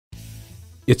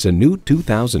It's a new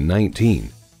 2019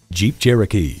 Jeep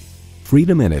Cherokee.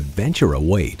 Freedom and adventure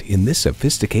await in this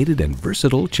sophisticated and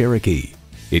versatile Cherokee.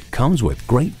 It comes with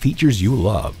great features you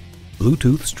love: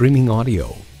 Bluetooth streaming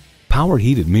audio, power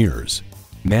heated mirrors,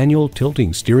 manual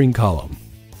tilting steering column,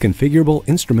 configurable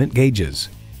instrument gauges,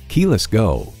 keyless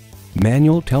go,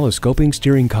 manual telescoping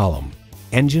steering column,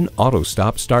 engine auto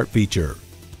stop start feature,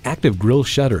 active grille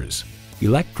shutters,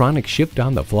 electronic shift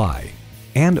on the fly,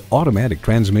 and automatic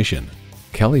transmission.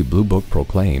 Kelley Blue Book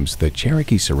proclaims the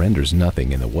Cherokee surrenders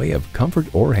nothing in the way of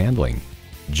comfort or handling.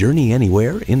 Journey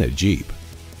anywhere in a Jeep.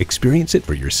 Experience it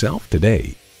for yourself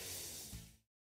today.